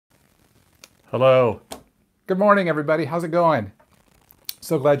Hello. Good morning, everybody. How's it going?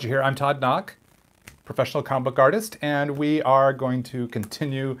 So glad you're here. I'm Todd Nauck, professional comic book artist, and we are going to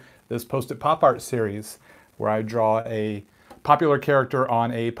continue this Post-it Pop Art series where I draw a popular character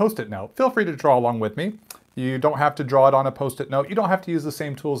on a Post-it note. Feel free to draw along with me. You don't have to draw it on a Post-it note. You don't have to use the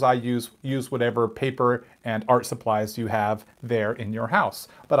same tools I use. Use whatever paper and art supplies you have there in your house.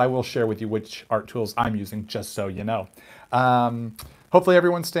 But I will share with you which art tools I'm using, just so you know. Hopefully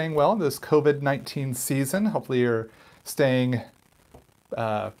everyone's staying well in this COVID-19 season. Hopefully you're staying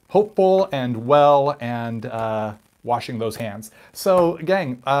hopeful and well and washing those hands. So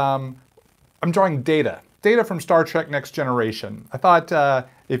gang, I'm drawing data from Star Trek Next Generation. I thought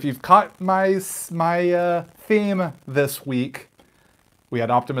if you've caught my theme this week, we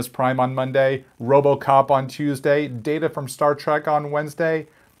had Optimus Prime on Monday, RoboCop on Tuesday, data from Star Trek on Wednesday.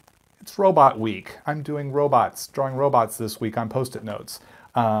 It's Robot Week. I'm doing robots, drawing robots this week on Post-it notes.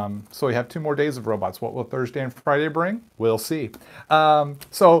 So we have 2 more days of robots. What will Thursday and Friday bring? We'll see.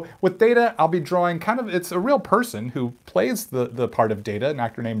 So with Data, I'll be drawing it's a real person who plays the part of Data, an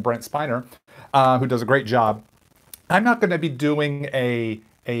actor named Brent Spiner, who does a great job. I'm not going to be doing a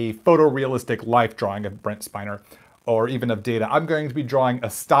photorealistic life drawing of Brent Spiner or even of Data. I'm going to be drawing a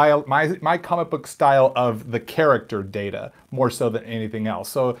style, my comic book style of the character Data, more so than anything else.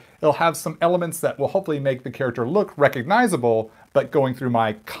 So it'll have some elements that will hopefully make the character look recognizable, but going through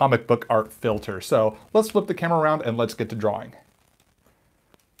my comic book art filter. So let's flip the camera around and let's get to drawing.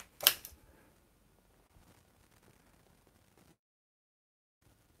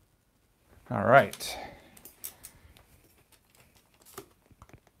 All right.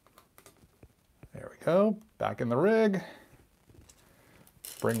 There we go. Back in the rig.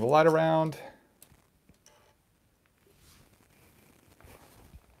 Bring the light around.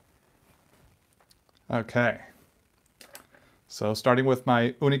 Okay. So starting with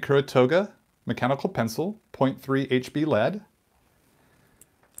my Unikura Toga mechanical pencil, 0.3 HB lead.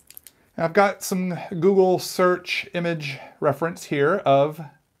 And I've got some Google search image reference here of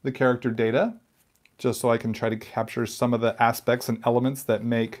the character Data, just so I can try to capture some of the aspects and elements that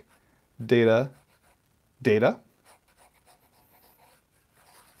make Data.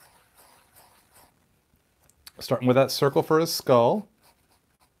 Starting with that circle for his skull.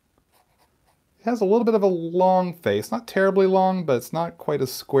 He has a little bit of a long face, not terribly long, but it's not quite a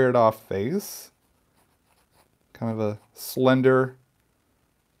squared off face. Kind of a slender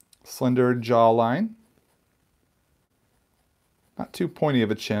jawline. Not too pointy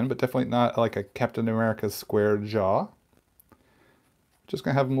of a chin, but definitely not like a Captain America square jaw. Just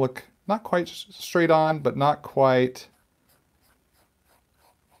gonna have him look not quite straight on, but not quite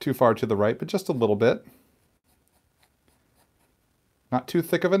too far to the right, but just a little bit. Not too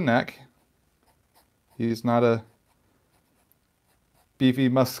thick of a neck. He's not a beefy,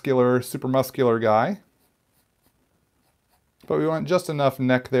 muscular, super muscular guy. But we want just enough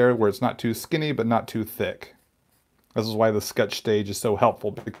neck there where it's not too skinny, but not too thick. This is why the sketch stage is so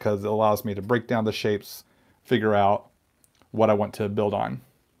helpful, because it allows me to break down the shapes, figure out what I want to build on.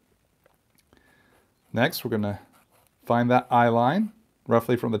 Next, we're going to find that eye line,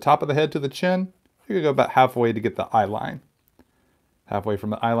 roughly from the top of the head to the chin. You're going to go about halfway to get the eye line. Halfway from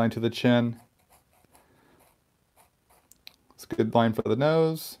the eye line to the chin. It's a good line for the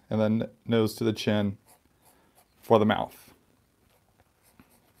nose, and then nose to the chin for the mouth.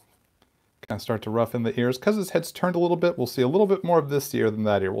 Kind of start to roughen the ears. Because his head's turned a little bit, we'll see a little bit more of this ear than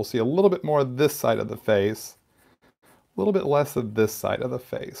that ear. We'll see a little bit more of this side of the face, a little bit less of this side of the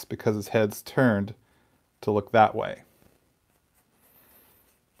face, because his head's turned to look that way.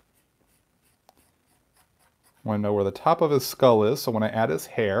 I want to know where the top of his skull is, so when I add his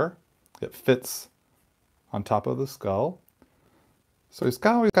hair, it fits on top of the skull. So he's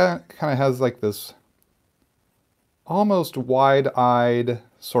kind of has like this almost wide-eyed,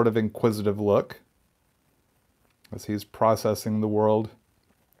 sort of inquisitive look as he's processing the world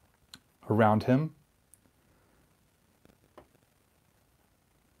around him.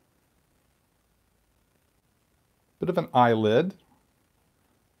 Bit of an eyelid.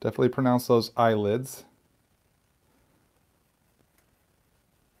 Definitely pronounce those eyelids.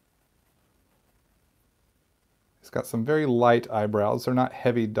 He's got some very light eyebrows. They're not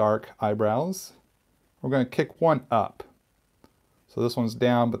heavy, dark eyebrows. We're going to kick one up. So this one's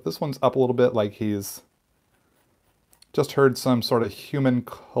down, but this one's up a little bit, like he's just heard some sort of human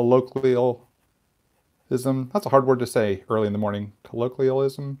colloquialism. That's a hard word to say early in the morning.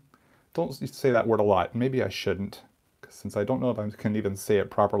 Colloquialism. Don't say that word a lot. Maybe I shouldn't, since I don't know if I can even say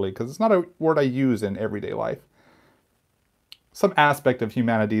it properly, because it's not a word I use in everyday life. Some aspect of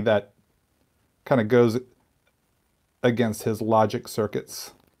humanity that kind of goes against his logic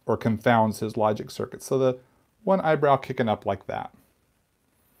circuits. or confounds his logic circuit. So the one eyebrow kicking up like that.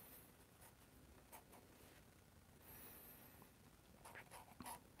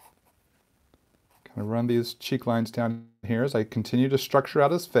 Kind of run these cheek lines down here as I continue to structure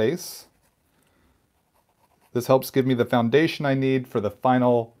out his face. This helps give me the foundation I need for the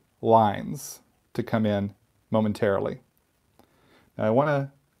final lines to come in momentarily. Now I want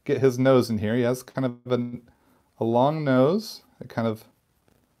to get his nose in here. He has kind of a long nose. It kind of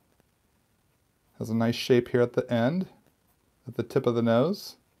has a nice shape here at the end, at the tip of the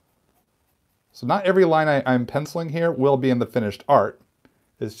nose. So not every line I'm penciling here will be in the finished art.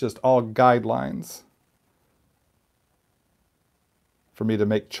 It's just all guidelines for me to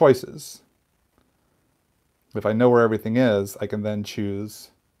make choices. If I know where everything is, I can then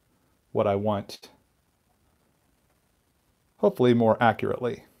choose what I want, hopefully more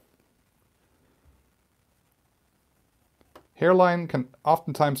accurately. Hairline can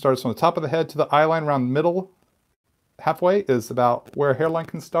oftentimes start from the top of the head to the eye line. Around the middle, halfway, is about where a hairline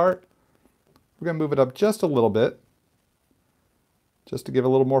can start. We're going to move it up just a little bit, just to give a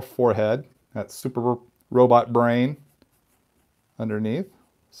little more forehead, that super robot brain underneath.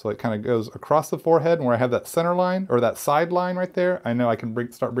 So it kind of goes across the forehead, and where I have that center line, or that side line right there, I know I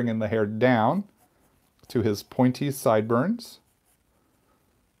can start bringing the hair down to his pointy sideburns.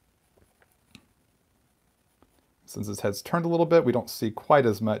 Since his head's turned a little bit, we don't see quite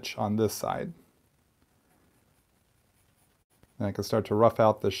as much on this side. And I can start to rough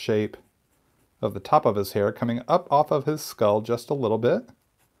out the shape of the top of his hair coming up off of his skull just a little bit.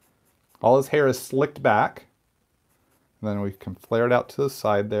 All his hair is slicked back. And then we can flare it out to the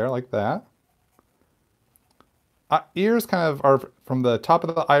side there like that. Ears kind of are from the top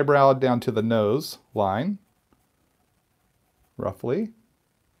of the eyebrow down to the nose line, roughly.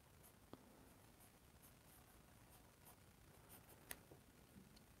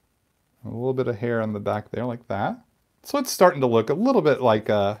 A little bit of hair on the back there like that. So it's starting to look a little bit like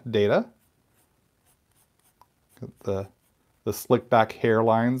Data. Got the slick back hair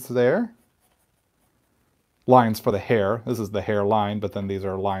lines there. Lines for the hair. This is the hairline, but then these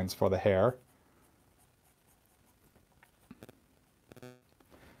are lines for the hair.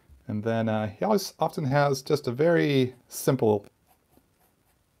 And then he always often has just a very simple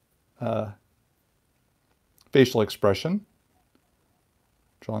facial expression.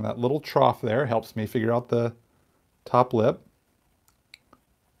 Drawing that little trough there helps me figure out the top lip.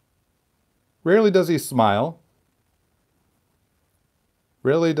 Rarely does he smile.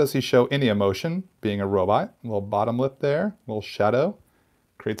 Rarely does he show any emotion, being a robot. A little bottom lip there, a little shadow,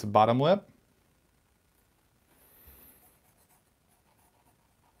 creates a bottom lip.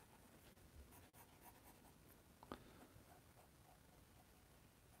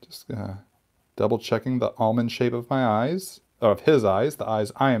 Just double checking the almond shape of my eyes, of his eyes, the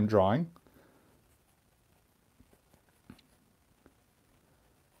eyes I am drawing.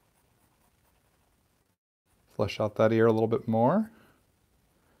 Flesh out that ear a little bit more.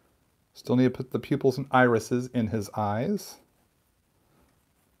 Still need to put the pupils and irises in his eyes.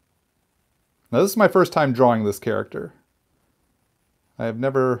 Now this is my first time drawing this character. I have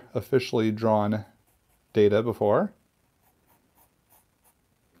never officially drawn Data before.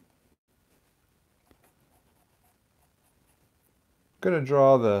 I'm going to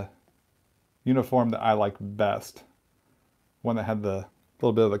draw the uniform that I like best. One that had the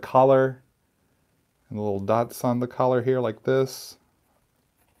little bit of the collar and the little dots on the collar here like this.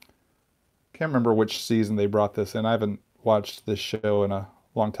 Can't remember which season they brought this in. I haven't watched this show in a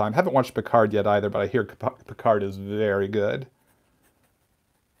long time. Haven't watched Picard yet either, but I hear Picard is very good.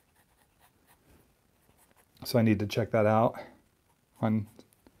 So I need to check that out on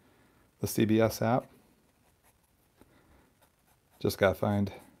the CBS app. Just gotta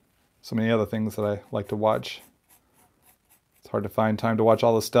find so many other things that I like to watch. It's hard to find time to watch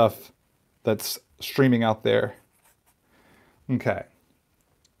all the stuff that's streaming out there. Okay.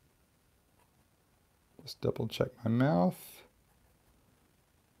 Just double check my mouth.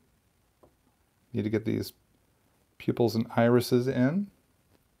 Need to get these pupils and irises in.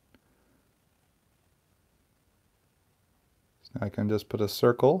 So now I can just put a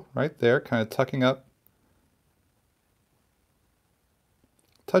circle right there, kind of tucking up.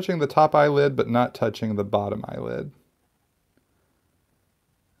 Touching the top eyelid, but not touching the bottom eyelid.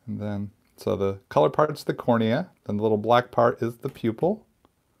 And then, so the color part's the cornea, then the little black part is the pupil.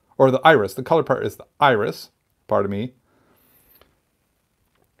 Or the iris. The color part is the iris, pardon me.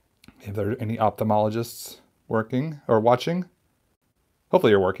 If there are any ophthalmologists working or watching,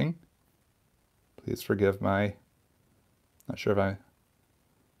 hopefully you're working. Please forgive my, not sure if I'm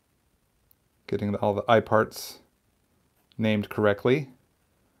getting all the eye parts named correctly.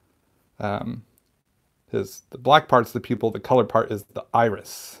 Um, the black part's the pupil, the colored part is the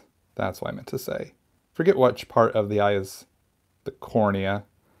iris. That's what I meant to say. Forget which part of the eye is the cornea.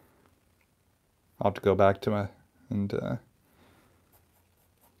 I'll have to go back to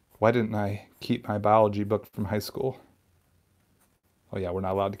why didn't I keep my biology book from high school? Oh yeah, we're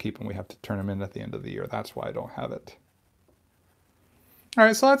not allowed to keep them. We have to turn them in at the end of the year. That's why I don't have it. All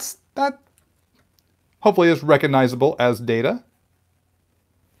right, so that hopefully is recognizable as data.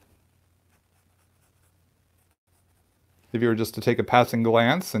 If you were just to take a passing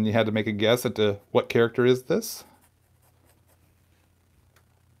glance and you had to make a guess at what character is this.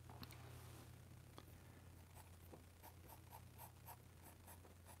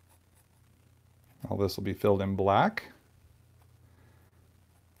 All this will be filled in black.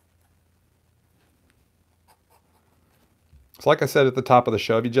 So like I said at the top of the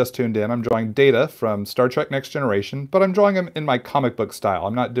show, if you just tuned in, I'm drawing data from Star Trek Next Generation, but I'm drawing them in my comic book style.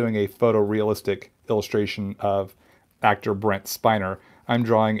 I'm not doing a photorealistic illustration of actor Brent Spiner. I'm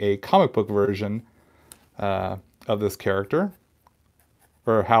drawing a comic book version of this character,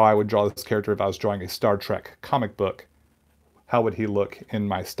 or how I would draw this character if I was drawing a Star Trek comic book. How would he look in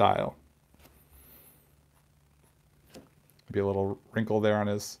my style? Maybe a little wrinkle there on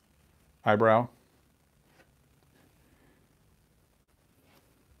his eyebrow.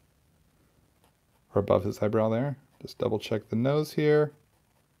 Or above his eyebrow there. Just double check the nose here,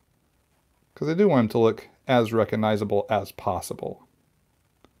 because I do want him to look as recognizable as possible.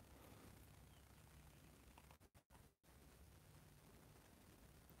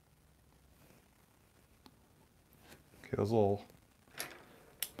 Okay,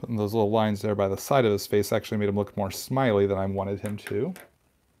 putting those little lines there by the side of his face actually made him look more smiley than I wanted him to.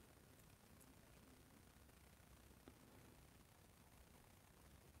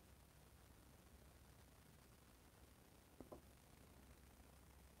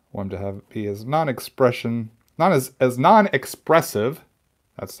 Want him to be as non-expressive.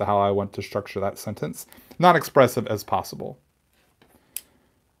 That's how I want to structure that sentence. Non-expressive as possible.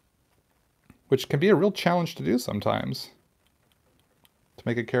 Which can be a real challenge to do sometimes. To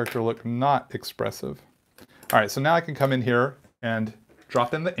make a character look not expressive. All right, so now I can come in here and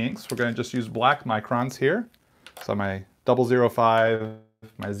drop in the inks. We're going to just use black microns here. So my 005,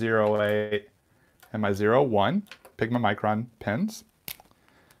 my 08, and my 01 Pigma Micron pens.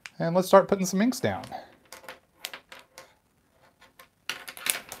 And let's start putting some inks down.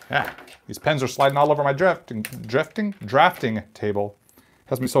 Yeah, these pens are sliding all over my drafting table.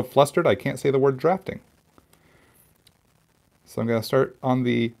 Has me so flustered I can't say the word drafting. So I'm going to start on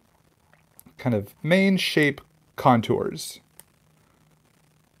the kind of main shape contours.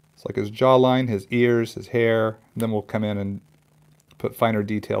 It's like his jawline, his ears, his hair. And then we'll come in and put finer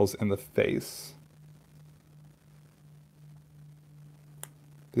details in the face.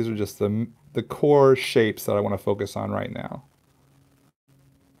 These are just the core shapes that I want to focus on right now.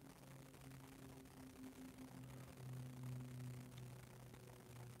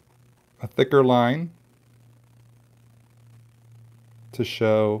 A thicker line to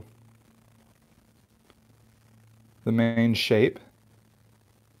show the main shape.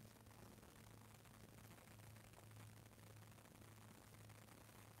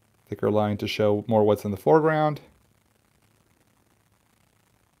 Thicker line to show more what's in the foreground.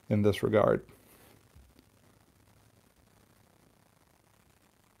 In this regard.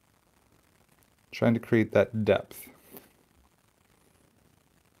 Trying to create that depth.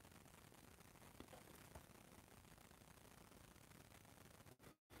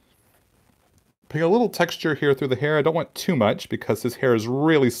 Putting a little texture here through the hair. I don't want too much because his hair is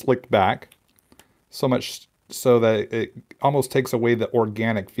really slicked back. So much so that it almost takes away the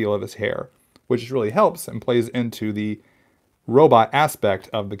organic feel of his hair, which really helps and plays into the robot aspect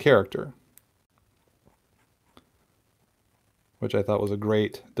of the character, which I thought was a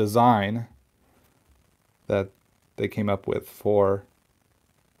great design that they came up with for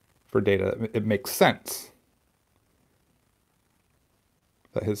Data. It makes sense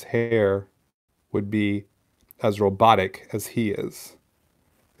that his hair would be as robotic as he is.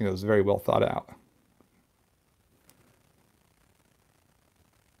 I think it was very well thought out.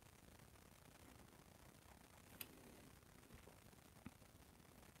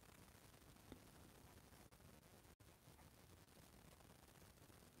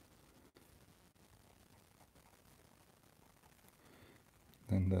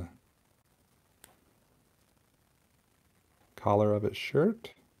 And the collar of his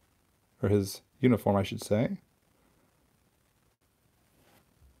shirt, or his uniform, I should say.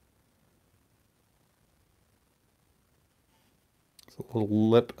 It's a little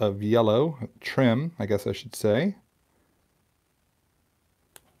lip of yellow trim, I guess I should say.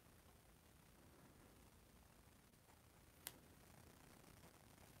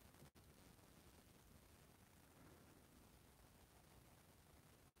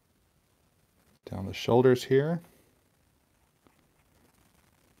 Down the shoulders here.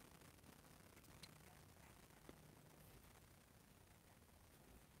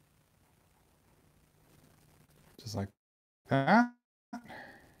 Just like that. And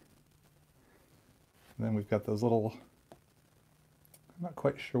then we've got those little, I'm not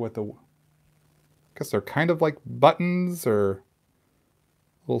quite sure what I guess they're kind of like buttons or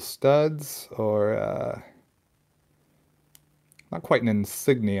little studs, or not quite an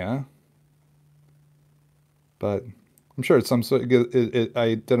insignia, but I'm sure it's some sort. It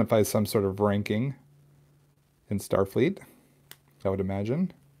identifies some sort of ranking in Starfleet, I would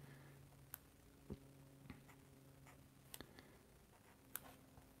imagine.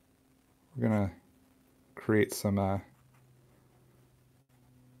 We're gonna create some.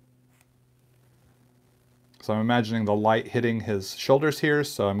 So I'm imagining the light hitting his shoulders here,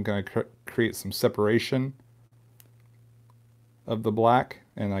 so I'm going to create some separation of the black,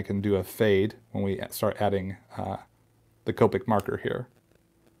 and I can do a fade when we start adding the Copic marker here.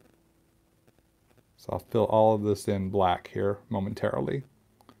 So I'll fill all of this in black here momentarily.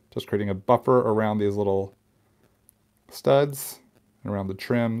 Just creating a buffer around these little studs and around the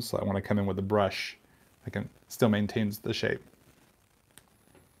trim, so that when I come in with the brush, I can still maintain the shape.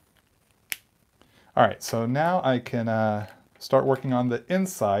 All right, so now I can start working on the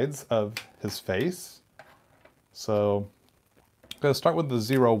insides of his face. So I'm going to start with the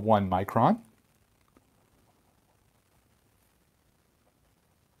 0.1 micron.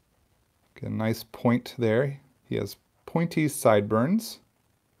 Get a nice point there. He has pointy sideburns.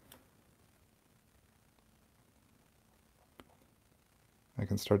 I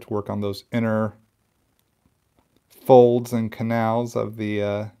can start to work on those inner folds and canals of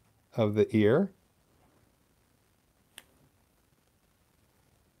the ear.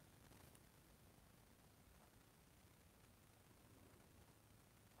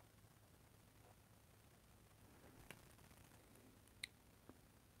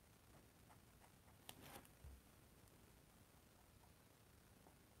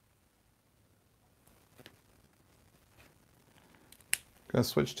 Going to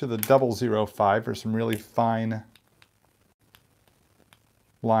switch to the 0.005 for some really fine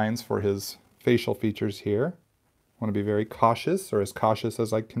lines for his facial features here. I want to be very cautious, or as cautious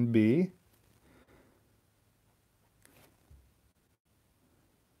as I can be.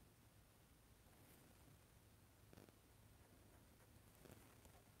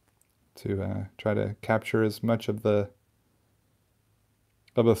 To try to capture as much of a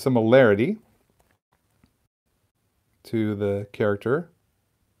similarity to the character.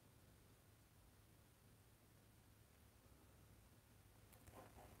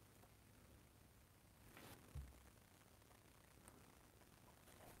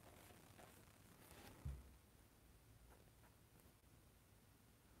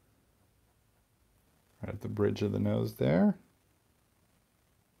 Right at the bridge of the nose there.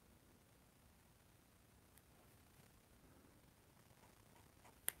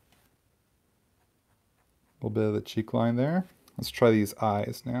 A little bit of the cheek line there. Let's try these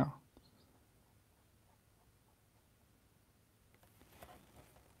eyes now.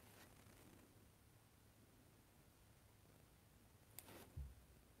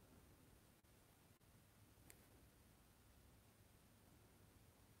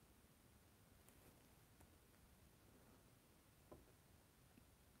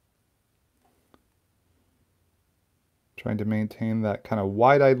 Trying to maintain that kind of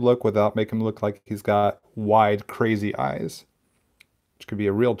wide-eyed look without making him look like he's got wide, crazy eyes, which could be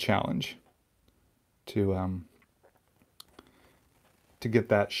a real challenge to get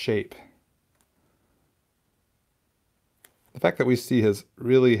that shape. The fact that we see his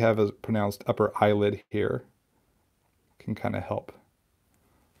really have a pronounced upper eyelid here can kind of help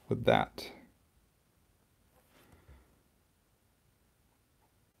with that.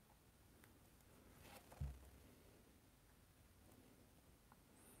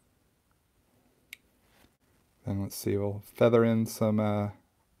 Then let's see, we'll feather in some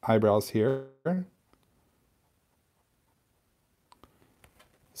eyebrows here.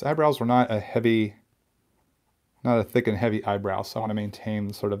 His eyebrows were not a thick and heavy eyebrow, so I want to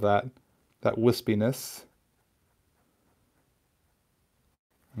maintain sort of that wispiness.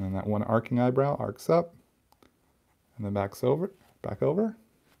 And then that one arcing eyebrow arcs up, and then back over.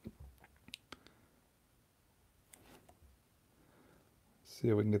 See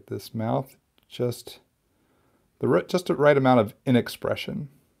if we can get this mouth just the right amount of inexpression.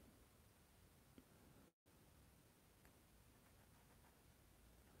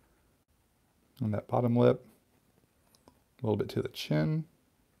 And that bottom lip, a little bit to the chin.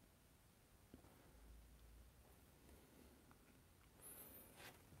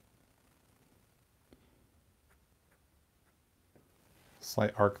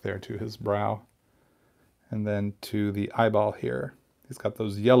 Slight arc there to his brow. And then to the eyeball here. He's got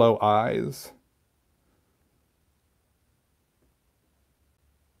those yellow eyes.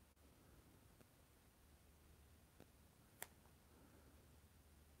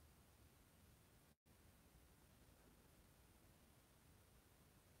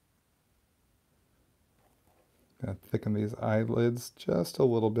 Gonna thicken these eyelids just a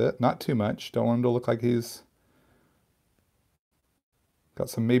little bit, not too much. Don't want him to look like he's got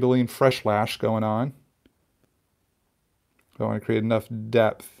some Maybelline Fresh Lash going on. Don't want to create enough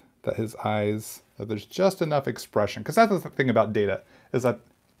depth that his eyes, that there's just enough expression. Because that's the thing about Data, is that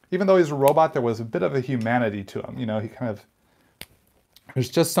even though he's a robot, there was a bit of a humanity to him. You know, he kind of, there's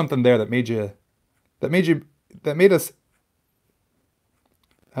just something there that made us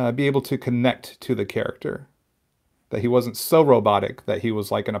be able to connect to the character. That he wasn't so robotic that he was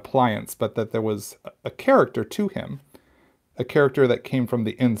like an appliance, but that there was a character to him, a character that came from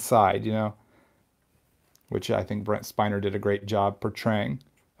the inside, you know, which I think Brent Spiner did a great job portraying,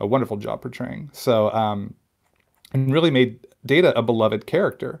 a wonderful job portraying. So, and really made Data a beloved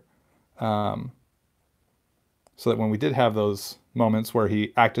character. So that when we did have those moments where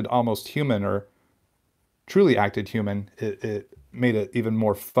he acted almost human or truly acted human, it made it even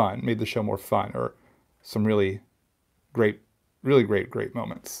more fun, made the show more fun, or some really great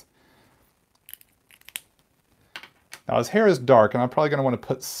moments. Now his hair is dark, and I'm probably going to want to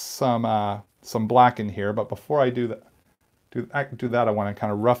put some black in here. But before I do that, I want to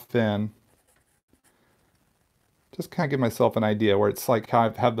kind of rough in, just kind of give myself an idea where it's like kind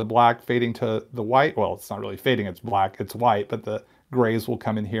of have the black fading to the white. Well, it's not really fading; it's black, it's white, but the grays will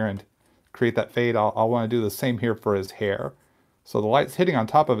come in here and create that fade. I'll want to do the same here for his hair. So the light's hitting on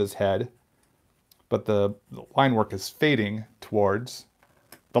top of his head, but the line work is fading towards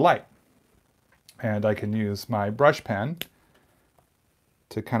the light. And I can use my brush pen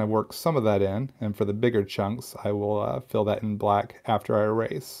to kind of work some of that in. And for the bigger chunks, I will fill that in black after I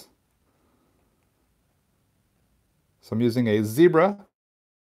erase. So I'm using a Zebra,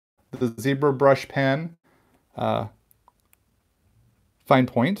 the Zebra brush pen, fine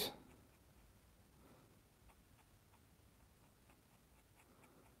point.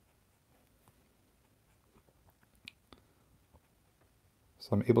 So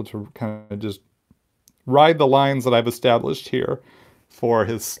I'm able to kind of just ride the lines that I've established here for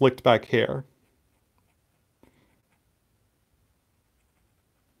his slicked back hair.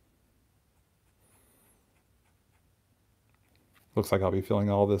 Looks like I'll be filling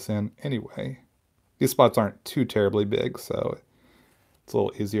all this in anyway. These spots aren't too terribly big, so it's a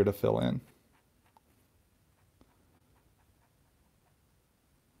little easier to fill in.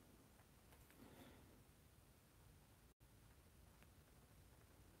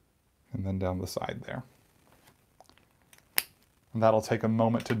 And then down the side there. And that'll take a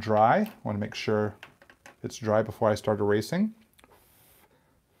moment to dry. I want to make sure it's dry before I start erasing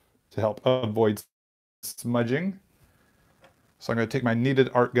to help avoid smudging. So I'm going to take my kneaded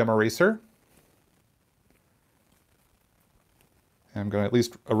art gum eraser. And I'm going to at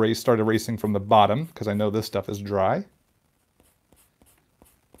least start erasing from the bottom because I know this stuff is dry.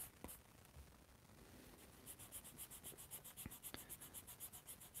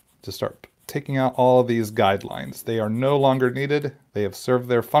 To start taking out all of these guidelines. They are no longer needed. They have served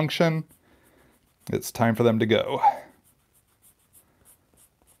their function. It's time for them to go.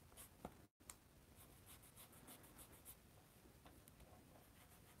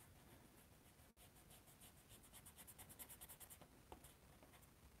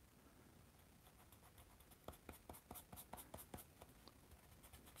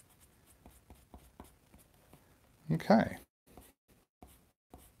 Okay.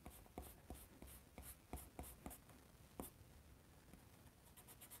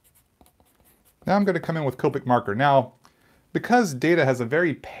 Now I'm going to come in with Copic marker. Now, because Data has a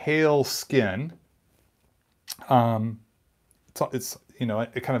very pale skin, it's you know,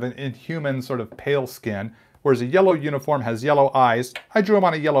 a kind of an inhuman sort of pale skin, whereas a yellow uniform has yellow eyes. I drew him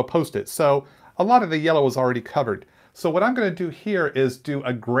on a yellow Post-it, so a lot of the yellow is already covered. So what I'm going to do here is do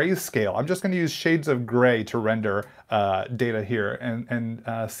a grayscale. I'm just going to use shades of gray to render Data here and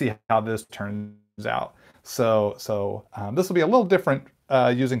see how this turns out. So this will be a little different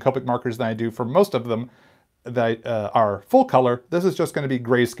using Copic markers than I do for most of them that are full color. This is just going to be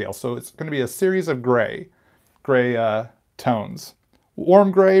grayscale. So it's going to be a series of gray tones.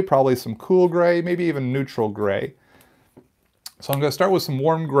 Warm gray, probably some cool gray, maybe even neutral gray. So I'm going to start with some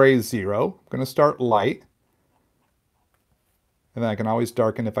warm gray 0. I'm going to start light. And then I can always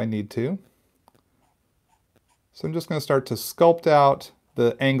darken if I need to. So I'm just going to start to sculpt out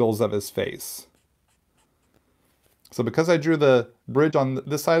the angles of his face. So because I drew the bridge on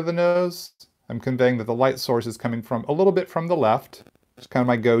this side of the nose, I'm conveying that the light source is coming from a little bit from the left. It's kind of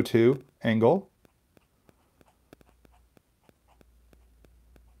my go-to angle.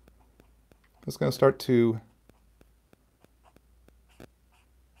 Just going to start to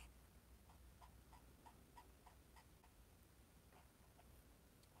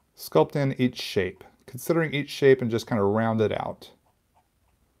sculpt in each shape, considering each shape and just kind of round it out.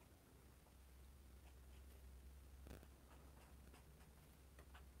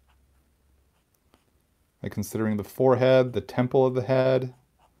 Like considering the forehead, the temple of the head,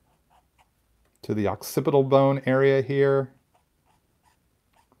 to the occipital bone area here,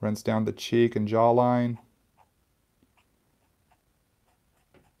 runs down the cheek and jawline.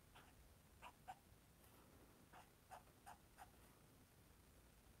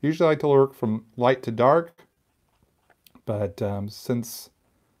 Usually I like to work from light to dark, but since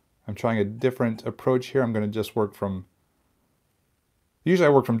I'm trying a different approach here, I'm going to just work from, usually I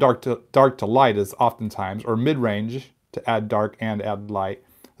work from dark to light as oftentimes, or mid-range to add dark and add light.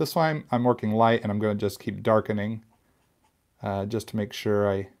 This time I'm working light and I'm going to just keep darkening just to make sure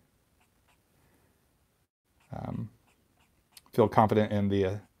I feel confident in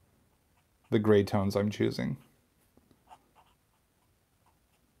the gray tones I'm choosing.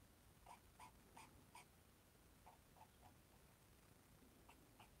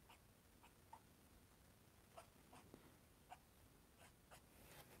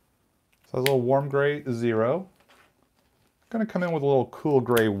 So that's a little warm gray 0. I'm going to come in with a little cool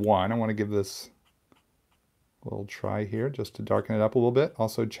gray 1. I want to give this a little try here just to darken it up a little bit.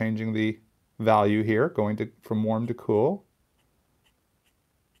 Also changing the value here, going from warm to cool.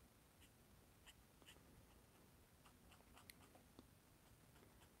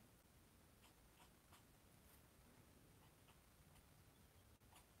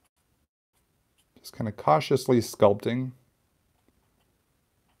 Just kind of cautiously sculpting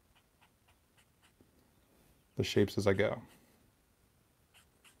the shapes as I go.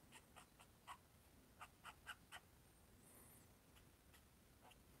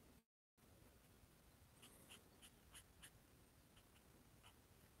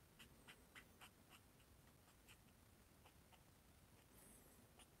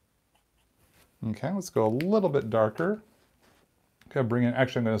 Okay, let's go a little bit darker. Okay, bring in,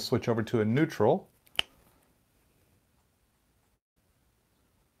 actually I'm going to switch over to a neutral.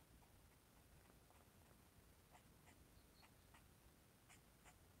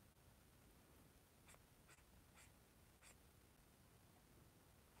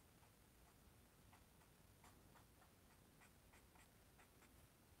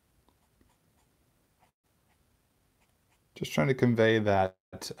 Just trying to convey that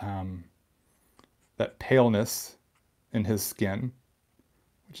that paleness in his skin,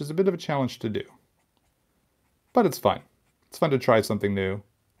 which is a bit of a challenge to do. But it's fun. It's fun to try something new.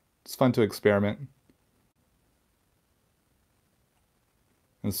 It's fun to experiment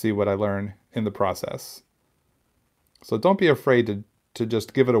and see what I learn in the process. So don't be afraid to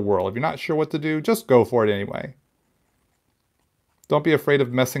just give it a whirl. If you're not sure what to do, just go for it anyway. Don't be afraid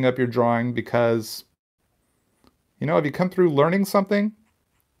of messing up your drawing because, you know, if you come through learning something,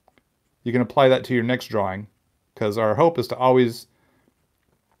 you can apply that to your next drawing, because our hope is to always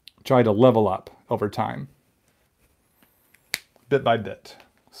try to level up over time, bit by bit.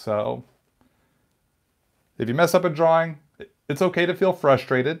 So if you mess up a drawing, it's okay to feel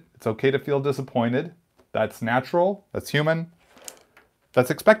frustrated. It's okay to feel disappointed. That's natural. That's human.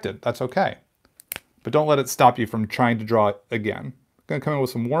 That's expected. That's okay. But don't let it stop you from trying to draw it again. I'm going to come in with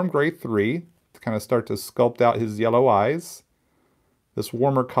some warm gray 3 to kind of start to sculpt out his yellow eyes. This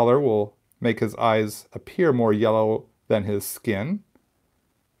warmer color will make his eyes appear more yellow than his skin.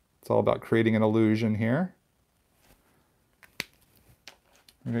 It's all about creating an illusion here.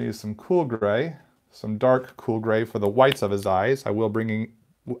 I'm going to use some cool gray, some dark cool gray for the whites of his eyes. I will be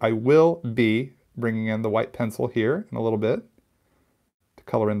bringing in the white pencil here in a little bit to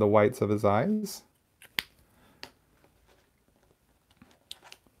color in the whites of his eyes.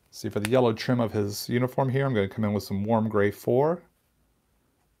 See, for the yellow trim of his uniform here, I'm going to come in with some warm gray 4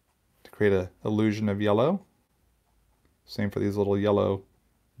 to create an illusion of yellow. Same for these little yellow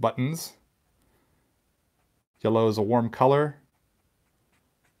buttons. Yellow is a warm color,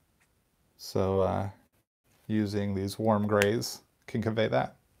 so using these warm grays can convey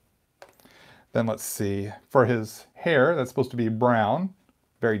that. Then let's see, for his hair, that's supposed to be brown,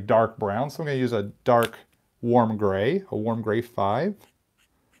 very dark brown, so I'm going to use a dark warm gray, a warm gray 5.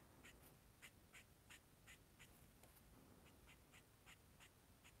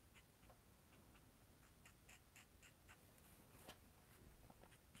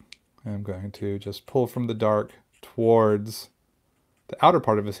 I'm going to just pull from the dark towards the outer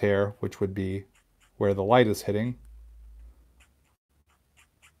part of his hair, which would be where the light is hitting.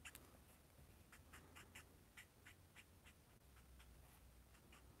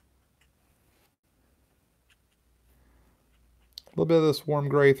 A little bit of this warm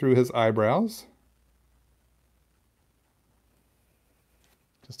gray through his eyebrows,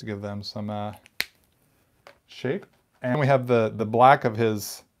 just to give them some shape. And we have the black of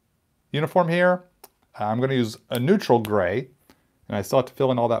his uniform here. I'm going to use a neutral gray, and I still have to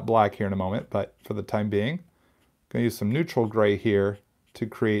fill in all that black here in a moment, but for the time being, I'm going to use some neutral gray here to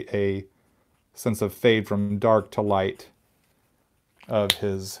create a sense of fade from dark to light of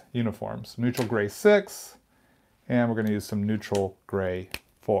his uniform. So neutral gray 6, and we're going to use some neutral gray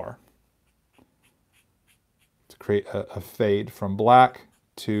 4 to create a fade from black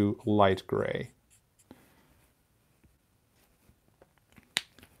to light gray.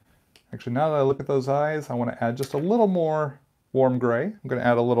 Actually, now that I look at those eyes, I want to add just a little more warm gray. I'm going to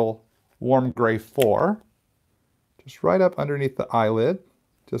add a little warm gray 4, just right up underneath the eyelid,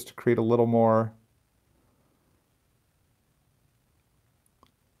 just to create a little more.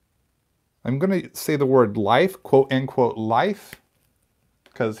 I'm going to say the word life, quote unquote life,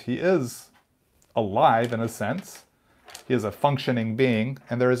 because he is alive in a sense. He is a functioning being,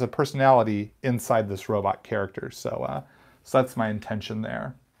 and there is a personality inside this robot character. So that's my intention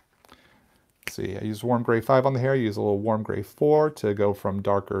there. Let's see, I use warm gray 5 on the hair, use a little warm gray 4 to go from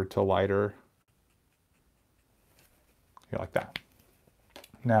darker to lighter. Here, like that.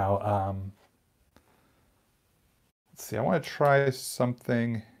 Now, let's see, I want to try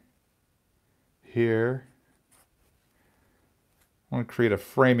something here. I want to create a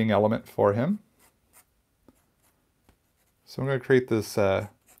framing element for him. So I'm going to create this,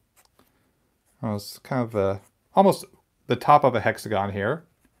 it's kind of almost the top of a hexagon here.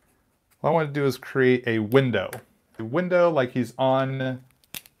 What I want to do is create a window. A window like he's on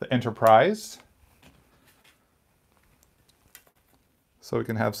the Enterprise. So we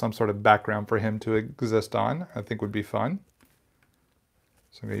can have some sort of background for him to exist on, I think would be fun.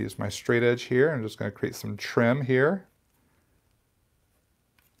 So I'm going to use my straight edge here. I'm just going to create some trim here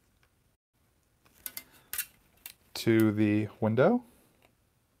to the window,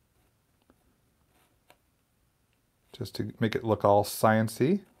 just to make it look all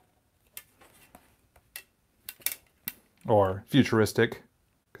science-y or futuristic,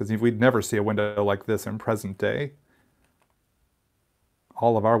 because we'd never see a window like this in present day.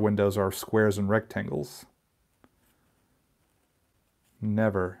 All of our windows are squares and rectangles.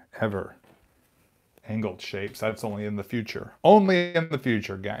 Never, ever angled shapes. That's only in the future. Only in the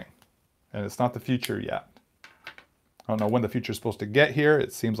future, gang. And it's not the future yet. I don't know when the future is supposed to get here.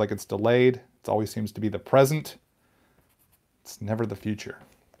 It seems like it's delayed. It always seems to be the present. It's never the future.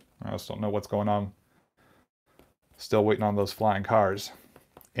 I just don't know what's going on. Still waiting on those flying cars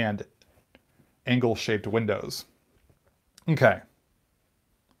and angle-shaped windows. Okay.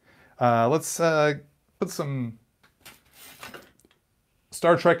 Let's put some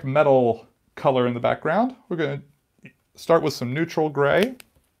Star Trek metal color in the background. We're going to start with some neutral gray.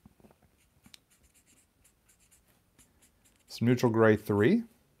 Some neutral gray 3.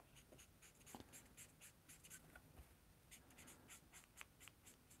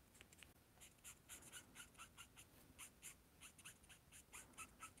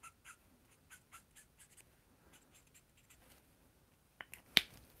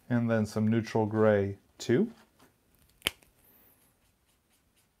 And then some neutral gray 2.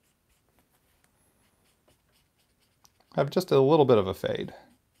 Have just a little bit of a fade.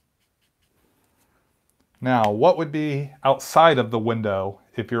 Now, what would be outside of the window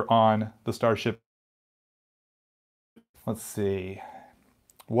if you're on the starship? Let's see.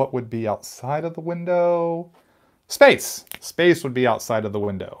 What would be outside of the window? Space! Space would be outside of the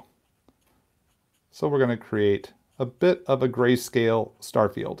window. So we're going to create a bit of a grayscale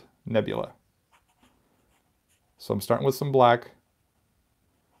starfield nebula. So I'm starting with some black.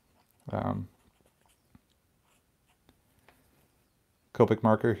 Copic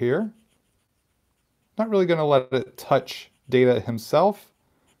marker here. Not really going to let it touch Data himself,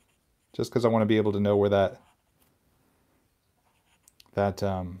 just because I want to be able to know where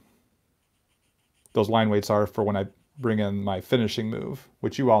those line weights are for when I bring in my finishing move,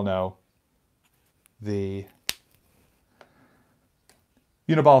 which you all know, the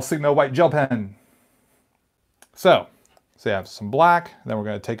Uniball Sigma white gel pen. So I have some black, then we're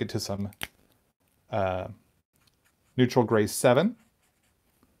going to take it to some neutral gray 7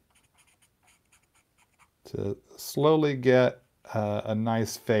 to slowly get a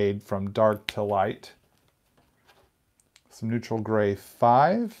nice fade from dark to light. Some neutral gray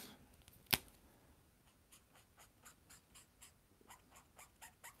 5.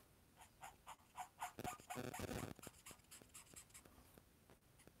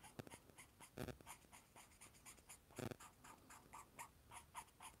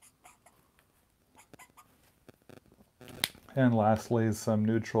 And lastly, some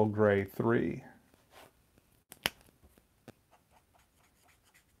neutral gray 3.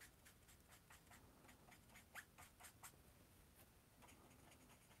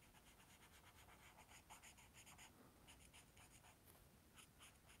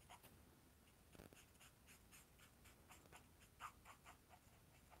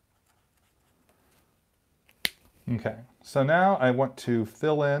 Okay, so now I want to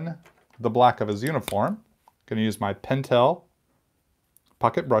fill in the black of his uniform. I'm going to use my Pentel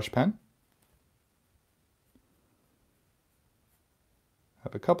pocket brush pen.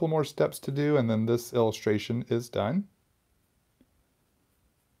 Have a couple more steps to do, and then this illustration is done.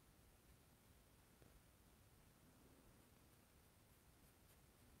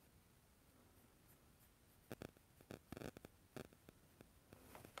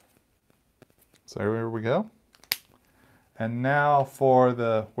 So here we go. And now for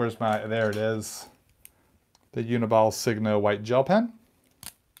the, where's my, there it is, the Uniball Signo white gel pen.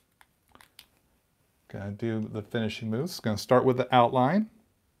 Gonna do the finishing moves. Gonna start with the outline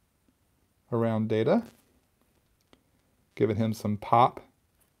around Data, giving him some pop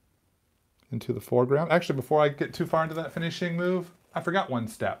into the foreground. Actually, before I get too far into that finishing move, I forgot one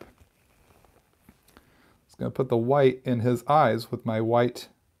step. I'm gonna put the white in his eyes with my white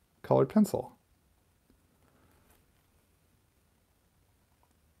colored pencil.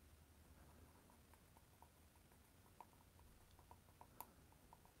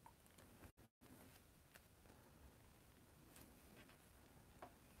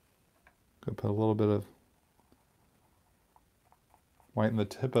 Gonna put a little bit of white in the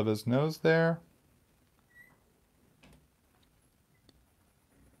tip of his nose there.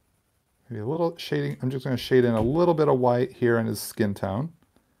 Maybe a little shading. I'm just going to shade in a little bit of white here in his skin tone,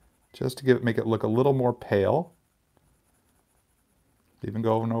 just to make it look a little more pale. Even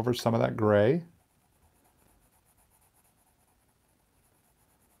going over some of that gray.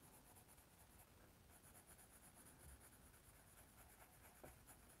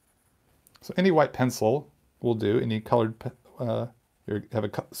 So any white pencil will do. Any colored, you have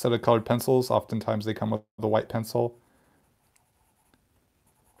a set of colored pencils. Oftentimes they come with a white pencil.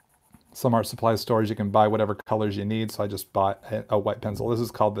 Some art supply stores you can buy whatever colors you need, so I just bought a white pencil. This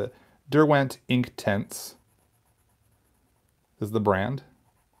is called the Derwent Inktense, is the brand.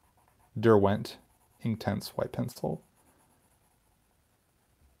 Derwent Inktense white pencil.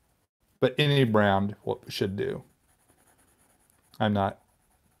 But any brand should do. I'm not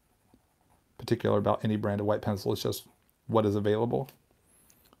particular about any brand of white pencil, it's just what is available.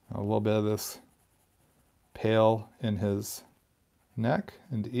 A little bit of this pale in his neck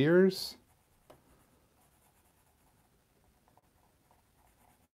and ears.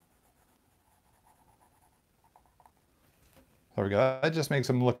 There we go. That just makes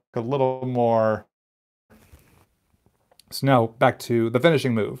him look a little more. So now back to the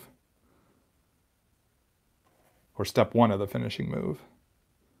finishing move, or step 1 of the finishing move.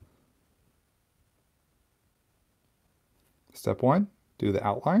 Step 1, do the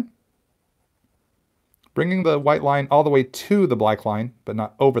outline. Bringing the white line all the way to the black line, but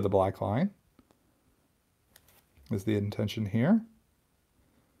not over the black line, is the intention here.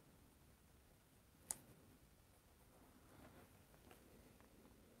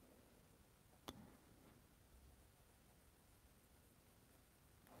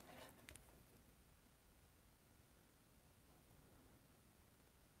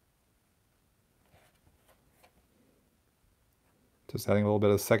 Just adding a little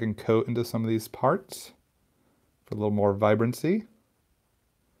bit of second coat into some of these parts for a little more vibrancy.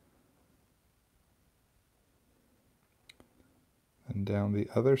 And down the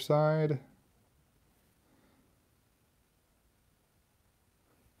other side.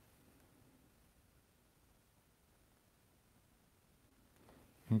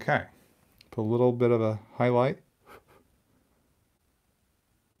 Okay, put a little bit of a highlight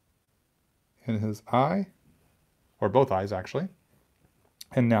in his eye, or both eyes actually.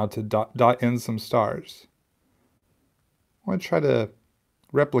 And now to dot in some stars. I want to try to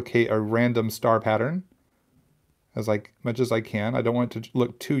replicate a random star pattern as much as I can. I don't want it to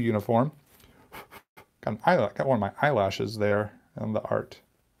look too uniform. Got one of my eyelashes there on the art.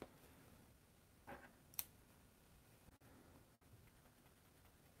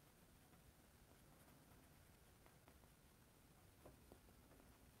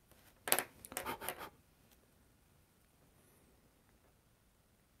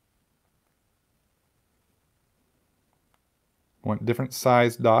 Want different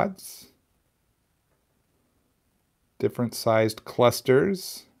sized dots, different sized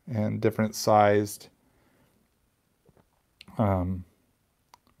clusters, and different sized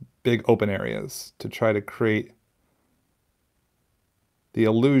big open areas to try to create the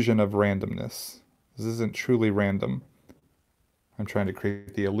illusion of randomness. This isn't truly random. I'm trying to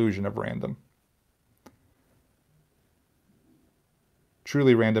create the illusion of random.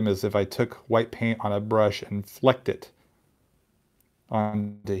 Truly random is if I took white paint on a brush and flecked it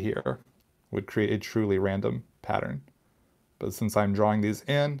onto here, would create a truly random pattern. But since I'm drawing these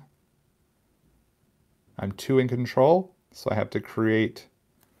in, I'm too in control, so I have to create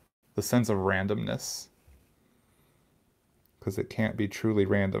the sense of randomness, because it can't be truly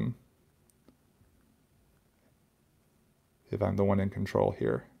random if I'm the one in control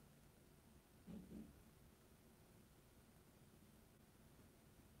here.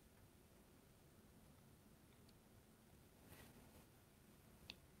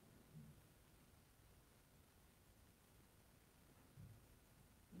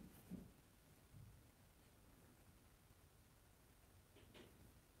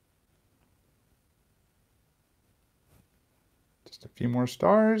 Just a few more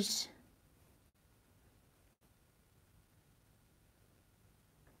stars.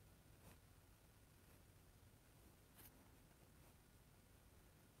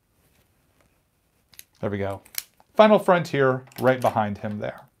 There we go. Final frontier right behind him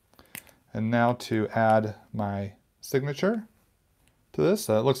there. And now to add my signature to this.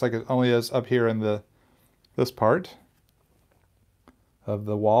 It looks like it only is up here in this part of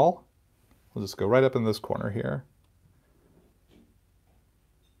the wall. We'll just go right up in this corner here.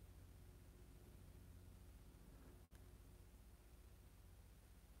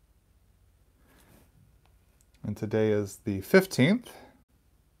 And today is the 15th.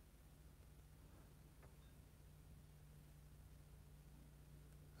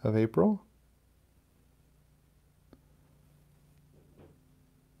 Of April.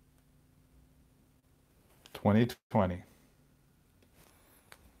 (2020).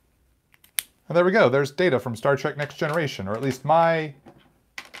 And there we go. There's data from Star Trek Next Generation, or at least my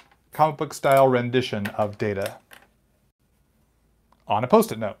comic book style rendition of data on a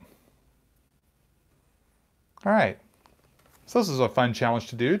Post-it note. All right. So this is a fun challenge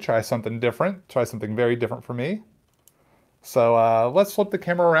to do. Try something different. Try something very different for me. So let's flip the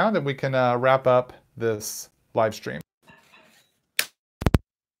camera around and we can wrap up this live stream.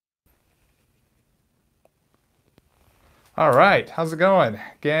 All right, how's it going?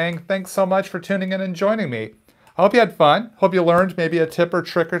 Gang, thanks so much for tuning in and joining me. I hope you had fun. Hope you learned maybe a tip or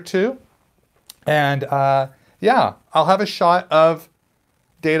trick or two. And yeah, I'll have a shot of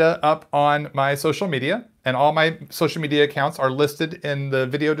data up on my social media. And all my social media accounts are listed in the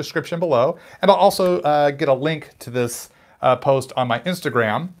video description below. And I'll also get a link to this post on my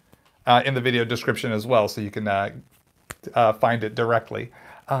Instagram in the video description as well, so you can find it directly.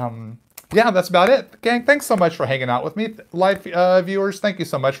 Yeah, that's about it. Gang, thanks so much for hanging out with me. Live viewers, thank you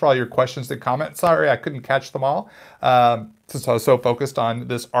so much for all your questions and comments. Sorry I couldn't catch them all since I was so focused on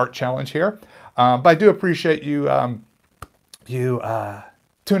this art challenge here. But I do appreciate you,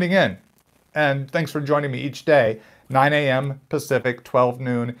 tuning in. And thanks for joining me each day, 9 a.m. Pacific, 12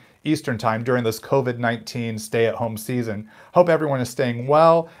 noon Eastern time during this COVID-19 stay-at-home season. Hope everyone is staying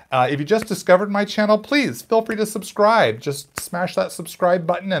well. If you just discovered my channel, please feel free to subscribe. Just smash that subscribe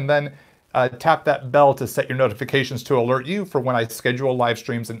button and then tap that bell to set your notifications to alert you for when I schedule live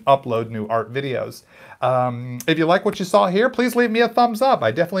streams and upload new art videos. If you like what you saw here, please leave me a thumbs up.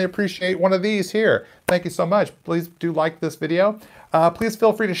 I definitely appreciate one of these here. Thank you so much. Please do like this video. Please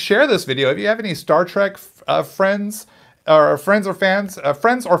feel free to share this video. If you have any Star Trek friends or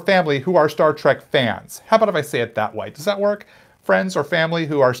family who are Star Trek fans. How about if I say it that way? Does that work? Friends or family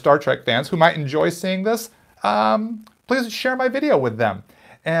who are Star Trek fans who might enjoy seeing this, please share my video with them.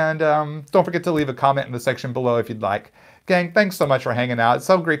 And don't forget to leave a comment in the section below if you'd like. Gang, thanks so much for hanging out. It's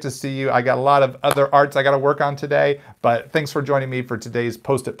so great to see you. I got a lot of other arts I got to work on today, but thanks for joining me for today's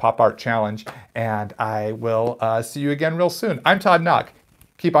Post-it Pop Art Challenge, and I will see you again real soon. I'm Todd Nauck.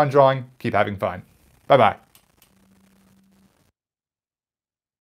 Keep on drawing, keep having fun. Bye-bye.